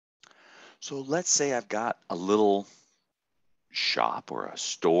So let's say I've got a little shop or a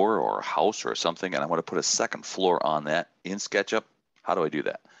store or a house or something, and I want to put a second floor on that in SketchUp. How do I do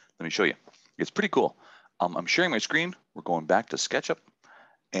that? Let me show you. It's pretty cool. I'm sharing my screen. We're going back to SketchUp.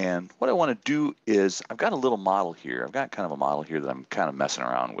 And what I want to do is I've got a little model here. I've got kind of a model here that I'm kind of messing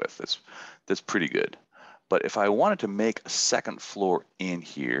around with. That's pretty good. But if I wanted to make a second floor in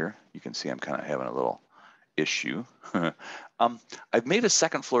here, you can see I'm kind of having a little issue. I've made a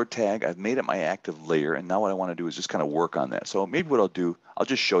second floor tag. I've made it my active layer. And now what I want to do is just kind of work on that. So maybe what I'll do, I'll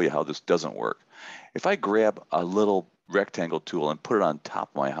just show you how this doesn't work. If I grab a little rectangle tool and put it on top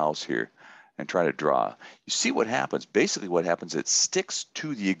of my house here and try to draw, you see what happens. Basically what happens, it sticks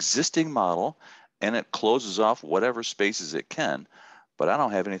to the existing model and it closes off whatever spaces it can, but I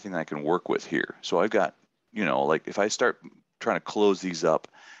don't have anything I can work with here. So I've got, like if I start trying to close these up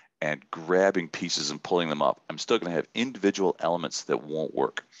and grabbing pieces and pulling them up, I'm still going to have individual elements that won't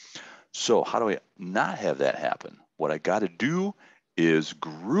work. So how do I not have that happen? What I got to do is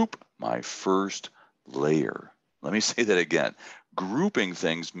group my first layer. Let me say that again. Grouping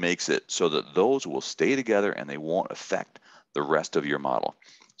things makes it so that those will stay together and they won't affect the rest of your model.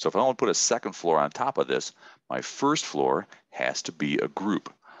 So if I want to put a second floor on top of this, my first floor has to be a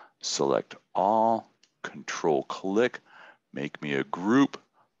group. Select all, Control click, make me a group,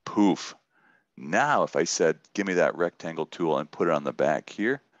 poof. Now if I said, give me that rectangle tool and put it on the back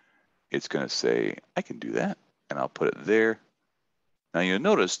here, it's going to say, I can do that, and I'll put it there. Now you'll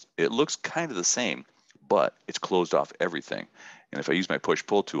notice it looks kind of the same, but it's closed off everything. And if I use my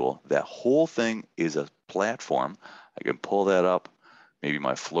push-pull tool, that whole thing is a platform. I can pull that up. Maybe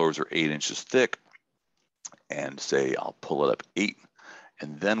my floors are 8 inches thick, and say I'll pull it up 8.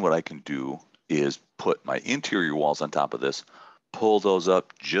 And then what I can do is put my interior walls on top of this, pull those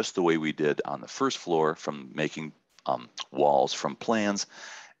up just the way we did on the first floor from making walls from plans,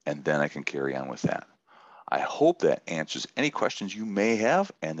 and then I can carry on with that. I hope that answers any questions you may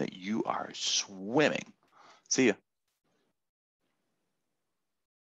have and that you are swimming. See ya.